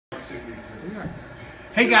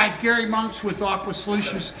Hey guys, Gary Monks with Aqua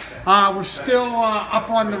Solutions. We're still up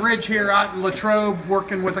on the ridge here out in Latrobe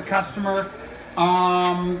working with a customer.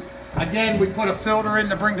 Again, we put a filter in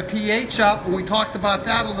to bring the pH up, and we talked about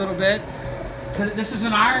that a little bit. This is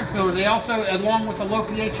an iron filter. They also, along with the low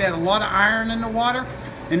pH, add a lot of iron in the water,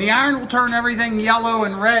 and the iron will turn everything yellow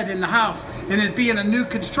and red in the house. And it being a new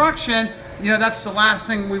construction, you know, that's the last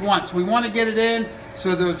thing we want. So we want to get it in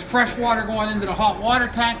so there's fresh water going into the hot water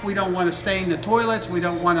tank. We don't want to stain the toilets. We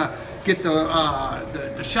don't want to get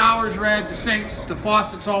the showers red, the sinks, the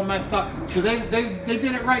faucets all messed up. So they did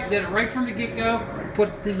it right from the get-go.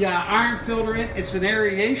 Put the iron filter in. It's an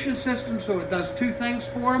aeration system, so it does two things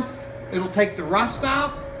for them. It'll take the rust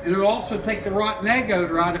out, and it'll also take the rotten egg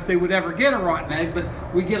odor out if they would ever get a rotten egg. But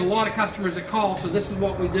we get a lot of customers that call, so this is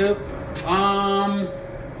what we do.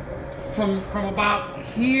 From about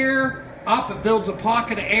here up, it builds a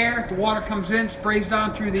pocket of air. The water comes in, sprays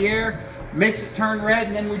down through the air, makes it turn red,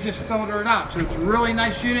 and then we just filter it out. So it's a really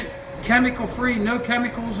nice unit, chemical free, no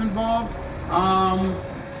chemicals involved.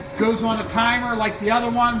 Goes on a timer like the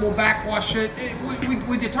other one. We'll backwash it.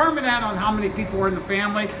 We determine that on how many people are in the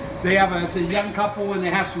family. It's a young couple and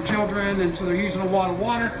they have some children, and so they're using a lot of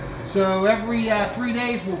water. So every 3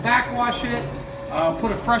 days we'll backwash it,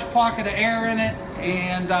 put a fresh pocket of air in it,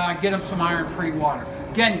 and get them some iron-free water.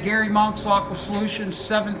 Again, Gary Monks, Aqua Solutions,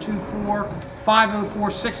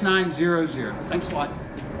 724-504-6900. Thanks a lot.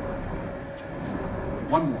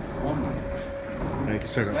 One more. Thank you,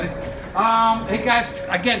 sir. Ready? Hey guys,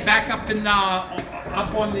 again, back up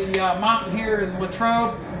on the mountain here in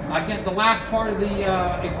Latrobe. Again, the last part of the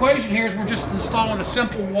equation here is we're just installing a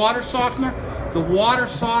simple water softener. The water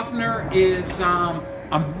softener is a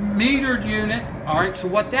metered unit. All right, so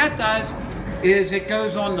what that does is it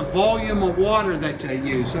goes on the volume of water that they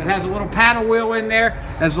use. So it has a little paddle wheel in there.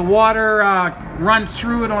 As the water runs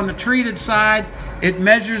through it on the treated side, it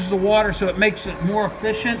measures the water, so it makes it more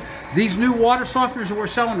efficient. These new water softeners that we're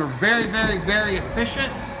selling are very, very, very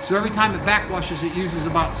efficient. So every time it backwashes, it uses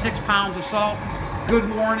about 6 pounds of salt. Good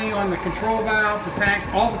warranty on the control valve, the tank.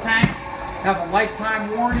 All the tanks have a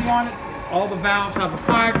lifetime warranty on it. All the valves have a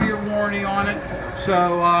 5-year warranty on it.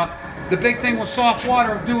 So the big thing with soft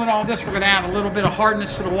water, doing all this, we're going to add a little bit of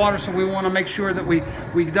hardness to the water, so we want to make sure that we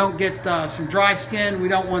don't get some dry skin. We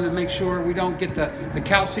don't want to make sure we don't get the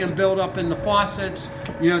calcium buildup in the faucets,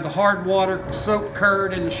 you know, the hard water soap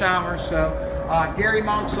curd in the shower. So Gary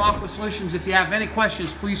Monks, Aqua Solutions, if you have any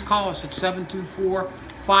questions, please call us at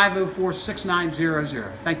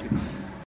 724-504-6900. Thank you.